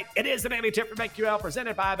of the night. It is the Daily Tip from BetQL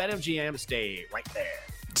presented by BetMGM. Stay right there.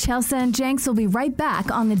 Chelsea and Jenks will be right back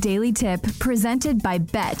on the Daily Tip, presented by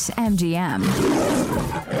BetMGM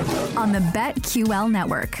on the BetQL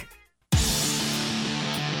network.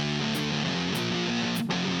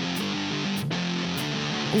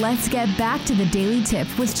 Let's get back to the Daily Tip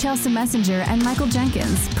with Chelsea Messenger and Michael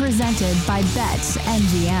Jenkins, presented by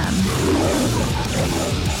BetMGM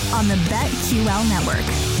on the BetQL network.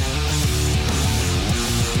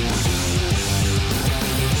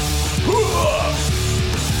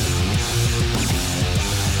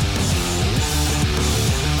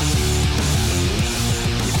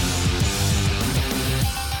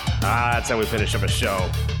 That's how we finish up a show.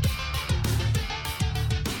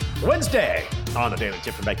 Wednesday on the Daily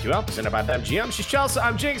Tip from BetQL, presented by BetMGM. She's Chelsea.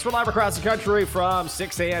 I'm Jinx. We're live across the country from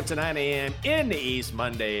 6 a.m. to 9 a.m. in the East,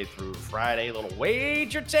 Monday through Friday. A little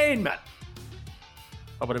wagertainment.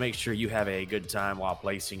 Hoping to make sure you have a good time while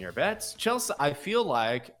placing your bets. Chelsea, I feel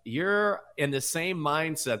like you're in the same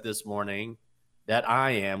mindset this morning that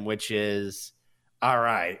I am, which is, all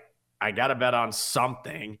right, I got to bet on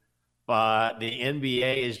something. But the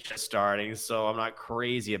NBA is just starting, so I'm not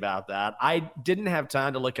crazy about that. I didn't have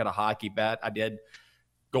time to look at a hockey bet. I did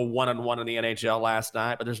go 1-on-1 in the NHL last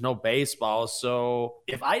night, but there's no baseball. So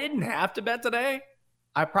if I didn't have to bet today,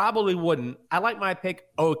 I probably wouldn't. I like my pick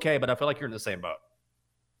okay, but I feel like you're in the same boat.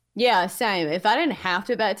 Yeah, same. If I didn't have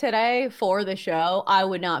to bet today for the show, I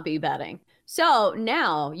would not be betting. So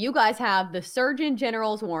now you guys have the Surgeon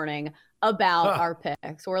General's warning about our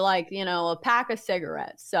picks. We're like, a pack of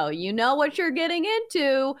cigarettes. So you know what you're getting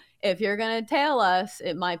into. If you're going to tail us,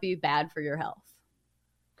 it might be bad for your health.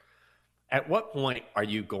 At what point are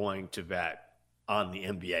you going to bet on the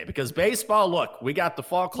NBA? Because baseball, look, we got the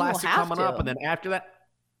Fall Classic coming up, and then after that,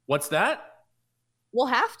 what's that? We'll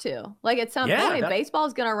have to. Like, at some point,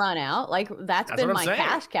 baseball's going to run out. Like, that's been my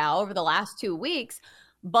cash cow over the last 2 weeks.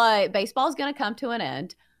 But baseball's going to come to an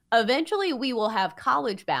end. Eventually, we will have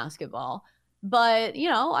college basketball. But,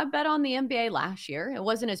 I bet on the NBA last year. It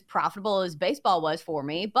wasn't as profitable as baseball was for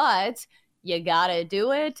me, but you got to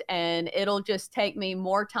do it, and it'll just take me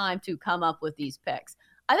more time to come up with these picks.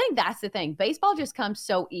 I think that's the thing. Baseball just comes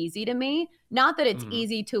so easy to me. Not that it's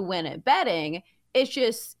easy to win at betting. It's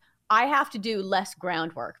just I have to do less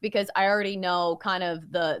groundwork because I already know kind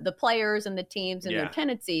of the players and the teams and their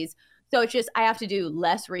tendencies. So it's just I have to do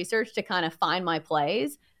less research to kind of find my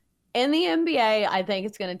plays. In the NBA, I think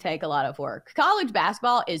it's going to take a lot of work. College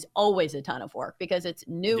basketball is always a ton of work because it's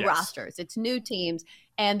new rosters, it's new teams,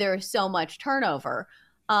 and there's so much turnover.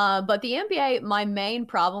 But the NBA, my main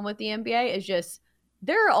problem with the NBA is just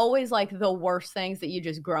there are always like the worst things that you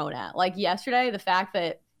just groan at. Like yesterday, the fact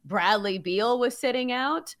that Bradley Beal was sitting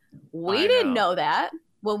out, we didn't know that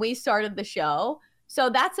when we started the show. So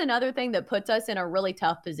that's another thing that puts us in a really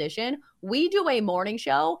tough position. We do a morning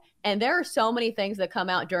show, and there are so many things that come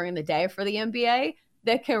out during the day for the NBA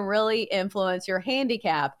that can really influence your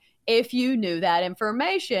handicap if you knew that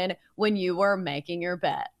information when you were making your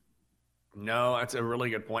bet. No, that's a really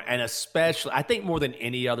good point. And especially, I think more than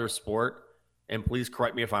any other sport, and please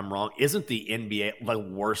correct me if I'm wrong, isn't the NBA the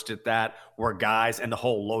worst at that, where guys and the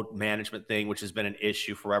whole load management thing, which has been an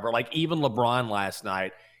issue forever. Like even LeBron last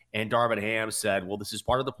night, and Darvin Ham said, well, this is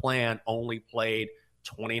part of the plan, only played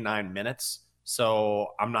 29 minutes. So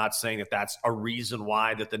I'm not saying that that's a reason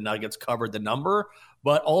why that the Nuggets covered the number.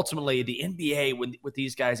 But ultimately, the NBA, with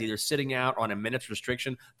these guys either sitting out on a minutes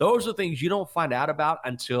restriction, those are things you don't find out about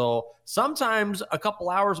until sometimes a couple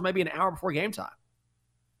hours, maybe an hour before game time.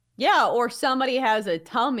 Yeah, or somebody has a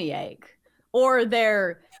tummy ache, or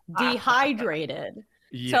they're dehydrated.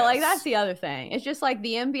 Yes. So, that's the other thing. It's just like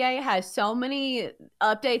the NBA has so many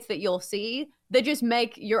updates that you'll see that just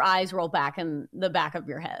make your eyes roll back in the back of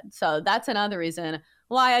your head. So that's another reason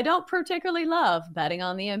why I don't particularly love betting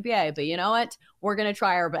on the NBA. But you know what? We're going to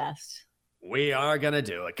try our best. We are going to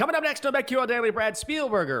do it. Coming up next on BetQL Daily, Brad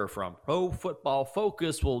Spielberger from Pro Football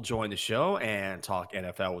Focus will join the show and talk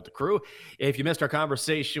NFL with the crew. If you missed our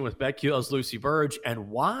conversation with BetQL's Lucy Burge and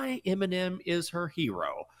why Eminem is her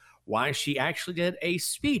hero, why she actually did a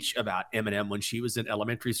speech about Eminem when she was in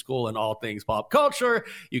elementary school and all things pop culture,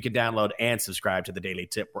 you can download and subscribe to the Daily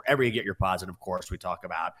Tip wherever you get your pods. And of course, we talk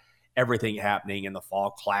about everything happening in the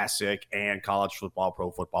Fall Classic and college football,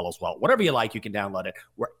 pro football as well. Whatever you like, you can download it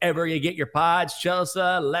wherever you get your pods. Chelsea,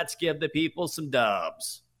 let's give the people some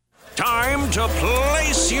dubs. Time to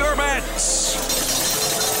place your bets.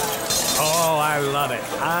 Oh, I love it.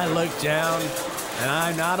 I look down and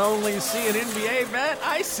I not only see an NBA bet,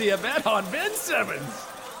 I see a bet on Ben Simmons.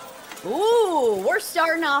 Ooh, we're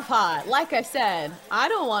starting off hot. Like I said, I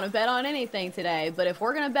don't want to bet on anything today, but if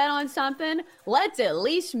we're going to bet on something, let's at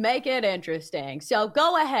least make it interesting. So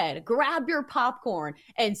go ahead, grab your popcorn,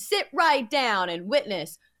 and sit right down and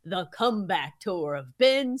witness the comeback tour of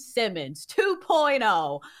Ben Simmons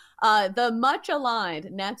 2.0. The much-aligned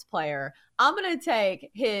Nets player, I'm going to take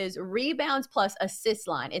his rebounds plus assist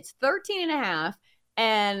line. It's 13.5.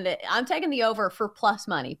 And I'm taking the over for plus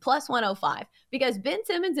money, plus 105, because Ben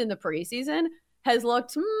Simmons in the preseason has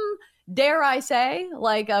looked, dare I say,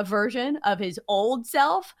 like a version of his old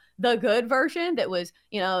self, the good version that was,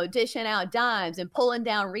 dishing out dimes and pulling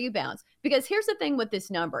down rebounds. Because here's the thing with this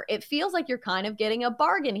number. It feels like you're kind of getting a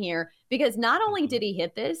bargain here, because not only did he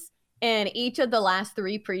hit this in each of the last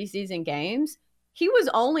 3 preseason games, he was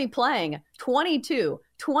only playing 22,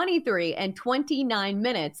 23, and 29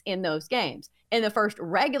 minutes in those games. In the first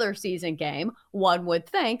regular season game, one would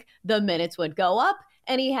think the minutes would go up,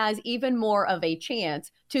 and he has even more of a chance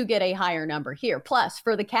to get a higher number here. Plus,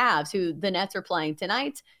 for the Cavs, who the Nets are playing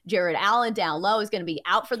tonight, Jared Allen down low is going to be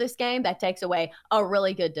out for this game. That takes away a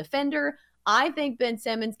really good defender. I think Ben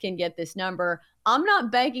Simmons can get this number. I'm not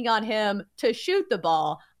banking on him to shoot the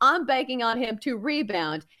ball. I'm banking on him to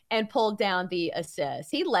rebound and pull down the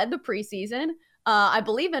assists. He led the preseason, I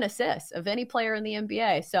believe, in assists of any player in the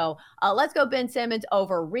NBA. So let's go Ben Simmons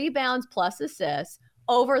over rebounds plus assists,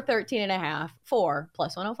 over 13.5 for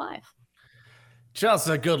plus 105.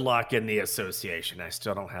 Chelsea, good luck in the association. I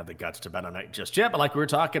still don't have the guts to bet on it just yet, but like we were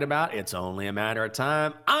talking about, it's only a matter of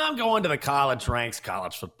time. I'm going to the college ranks,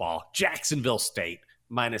 college football. Jacksonville State,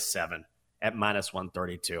 -7 at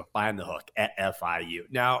 -132. Buying the hook at FIU.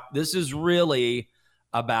 Now, this is really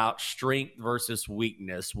about strength versus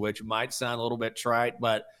weakness, which might sound a little bit trite,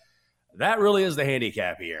 but that really is the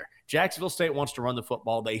handicap here. Jacksonville State wants to run the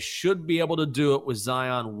football. They should be able to do it with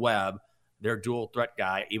Zion Webb, their dual threat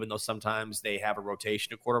guy, even though sometimes they have a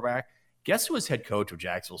rotation at quarterback. Guess who is head coach of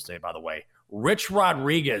Jacksonville State, by the way? Rich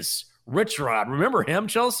Rodriguez. Rich Rod. Remember him,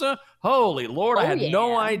 Chelsea? Holy Lord, I had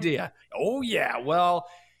no idea. Oh, yeah. Well,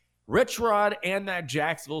 Rich Rod and that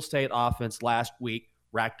Jacksonville State offense last week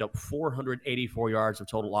racked up 484 yards of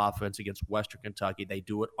total offense against Western Kentucky. They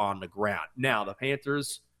do it on the ground. Now, the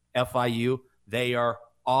Panthers, FIU, they are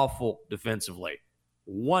awful defensively.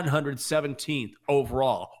 117th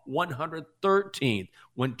overall, 113th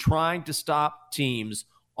when trying to stop teams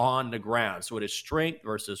on the ground. So it is strength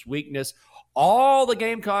versus weakness. All the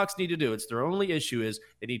Gamecocks need to do, it's their only issue, is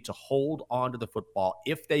they need to hold on to the football.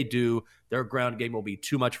 If they do, their ground game will be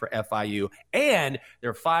too much for FIU. And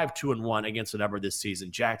they're 5-2-1 against the number this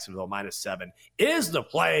season. Jacksonville -7 is the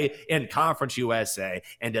play in Conference USA.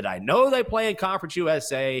 And did I know they play in Conference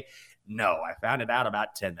USA? No, I found it out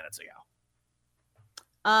about 10 minutes ago.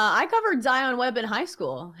 I covered Zion Webb in high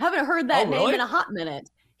school. Haven't heard that name in a hot minute.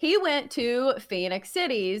 He went to Phoenix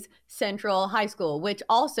City's Central High School, which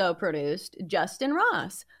also produced Justin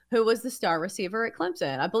Ross, who was the star receiver at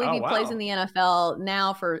Clemson. I believe he plays in the NFL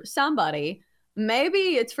now for somebody.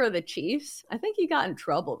 Maybe it's for the Chiefs. I think he got in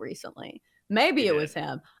trouble recently. Maybe it was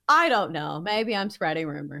him. I don't know. Maybe I'm spreading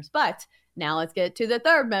rumors. But now let's get to the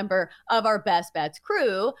third member of our Best Bets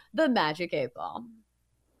crew, the Magic 8 Ball.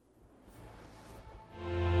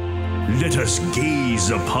 Let us gaze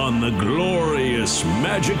upon the glorious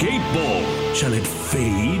Magic 8 Ball. Shall it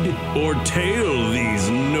fade or tail these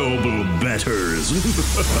noble betters?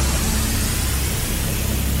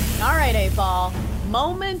 All right, 8 Ball.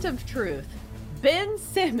 Moment of truth. Ben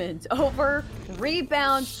Simmons over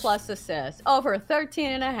rebounds plus assists, over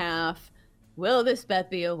 13.5. Will this bet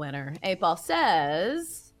be a winner? 8 Ball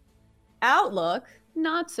says, outlook,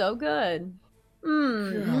 not so good.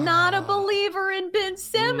 Not a believer in Ben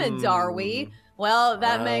Simmons, are we? Well,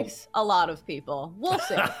 that makes a lot of people. We'll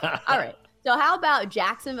see. All right. So how about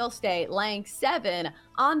Jacksonville State laying 7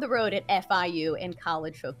 on the road at FIU in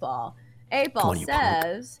college football? 8 Ball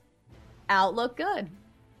says, outlook good.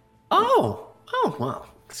 Oh, well,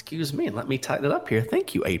 excuse me. Let me tighten it up here.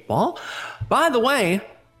 Thank you, 8 Ball. By the way,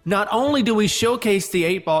 not only do we showcase the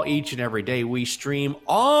 8 Ball each and every day, we stream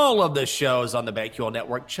all of the shows on the BetQL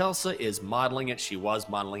network. Chelsea is modeling it. She was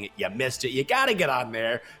modeling it. You missed it. You got to get on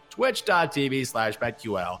there.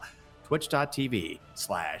 Twitch.tv/BetQL.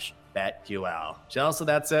 Twitch.tv/BetQL. Chelsea,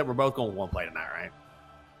 that's it. We're both going one play tonight, right?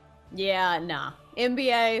 Yeah, nah.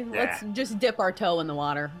 NBA, let's just dip our toe in the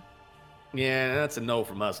water. Yeah, that's a no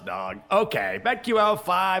from us, dog. Okay, BetQL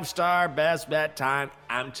 5-star best bet time.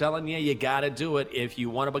 I'm telling you, you got to do it if you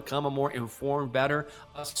want to become a more informed bettor,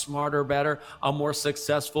 a smarter bettor, a more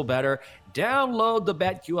successful bettor. Download the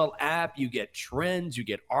BetQL app. You get trends, you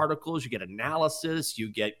get articles, you get analysis, you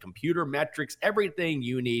get computer metrics, everything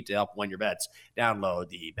you need to help win your bets. Download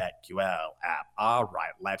the BetQL app. All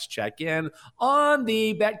right, let's check in on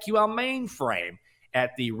the BetQL mainframe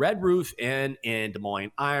at the Red Roof Inn in Des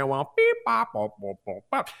Moines, Iowa. Beep, bop, bop, bop,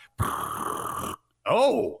 bop, bop.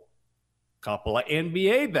 Oh, couple of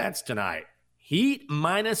NBA bets tonight. Heat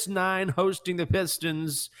 -9 hosting the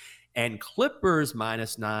Pistons, and Clippers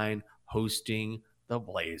 -9 hosting the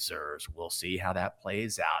Blazers. We'll see how that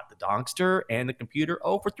plays out. The Donkster and the computer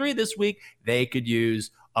 0 for 3 this week. They could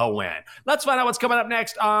use a win. Let's find out what's coming up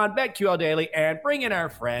next on BetQL Daily and bring in our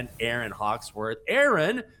friend Aaron Hawksworth.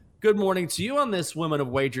 Aaron, good morning to you on this Women of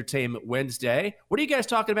Wagertainment Wednesday. What are you guys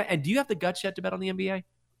talking about? And do you have the guts yet to bet on the NBA?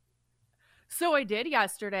 So I did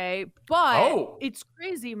yesterday, but it's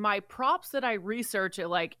crazy. My props that I research at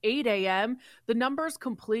like 8 a.m., the numbers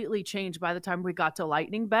completely changed by the time we got to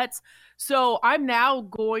lightning bets. So I'm now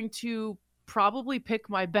going to probably pick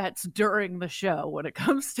my bets during the show when it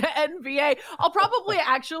comes to NBA. I'll probably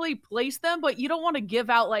actually place them, but you don't want to give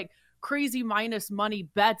out like crazy minus money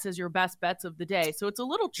bets as your best bets of the day. So it's a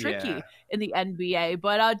little tricky in the NBA,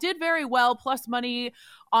 but did very well. Plus money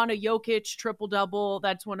on a Jokic triple-double.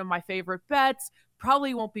 That's one of my favorite bets.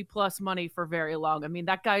 Probably won't be plus money for very long. I mean,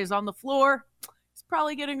 that guy is on the floor. He's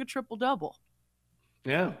probably getting a triple-double.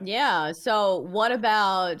 Yeah. Yeah. So what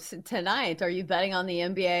about tonight? Are you betting on the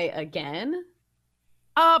NBA again?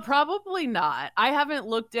 Probably not. I haven't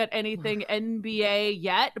looked at anything NBA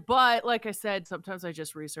yet, but like I said, sometimes I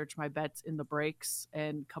just research my bets in the breaks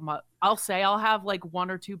and come up. I'll say I'll have like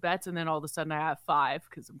 1 or 2 bets, and then all of a sudden I have 5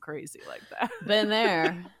 because I'm crazy like that. Been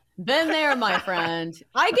there, my friend.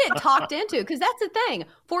 I get talked into, because that's the thing.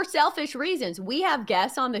 For selfish reasons, we have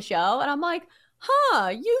guests on the show, and I'm like,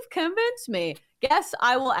 you've convinced me. Guess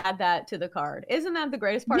I will add that to the card. Isn't that the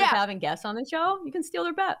greatest part of having guests on the show? You can steal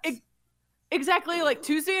their bets. Exactly. Like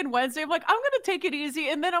Tuesday and Wednesday, I'm like, I'm going to take it easy.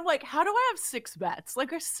 And then I'm like, how do I have 6 bets?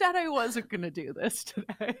 Like I said, I wasn't going to do this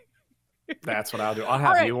today. That's what I'll do. I'll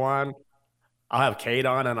have you on. I'll have Kate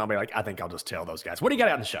on, and I'll be like, I think I'll just tail those guys. What do you got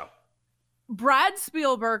out on the show? Brad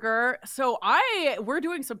Spielberger. So we're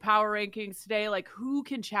doing some power rankings today, like who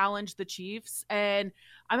can challenge the Chiefs. And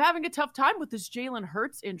I'm having a tough time with this Jalen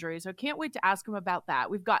Hurts injury. So I can't wait to ask him about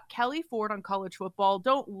that. We've got Kelly Ford on college football.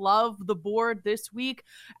 Don't love the board this week.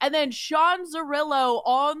 And then Sean Zerillo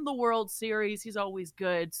on the World Series. He's always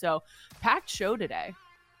good. So packed show today.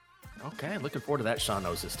 Okay, looking forward to that. Sean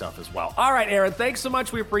knows his stuff as well. All right, Aaron, thanks so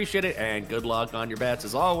much. We appreciate it, and good luck on your bets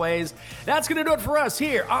as always. That's going to do it for us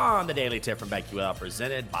here on the Daily Tip from BetQL,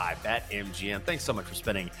 presented by BetMGM. Thanks so much for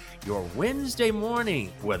spending your Wednesday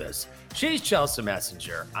morning with us. She's Chelsea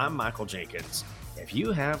Messenger. I'm Michael Jenkins. If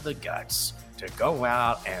you have the guts to go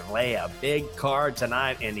out and lay a big card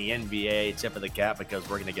tonight in the NBA, tip of the cap, because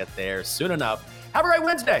we're going to get there soon enough. Have a great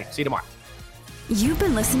Wednesday. See you tomorrow. You've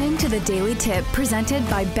been listening to the Daily Tip presented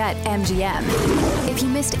by BetMGM. If you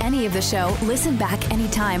missed any of the show, listen back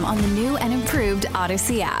anytime on the new and improved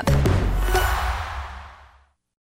Odyssey app.